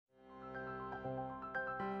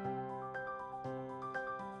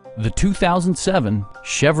The 2007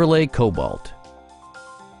 Chevrolet Cobalt.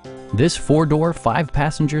 This four-door,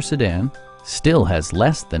 five-passenger sedan still has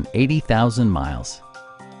less than 80,000 miles.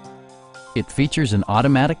 It features an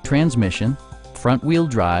automatic transmission, front-wheel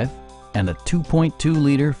drive, and a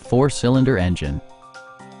 2.2-liter four-cylinder engine.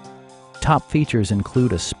 Top features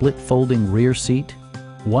include a split folding rear seat,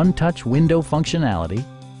 one-touch window functionality,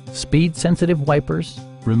 speed-sensitive wipers,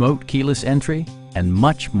 remote keyless entry, and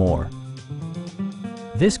much more.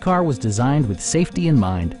 This car was designed with safety in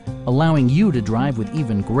mind, allowing you to drive with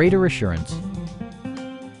even greater assurance.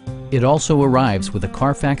 It also arrives with a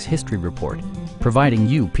Carfax history report, providing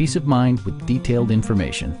you peace of mind with detailed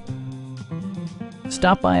information.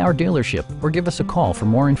 Stop by our dealership or give us a call for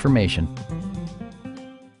more information.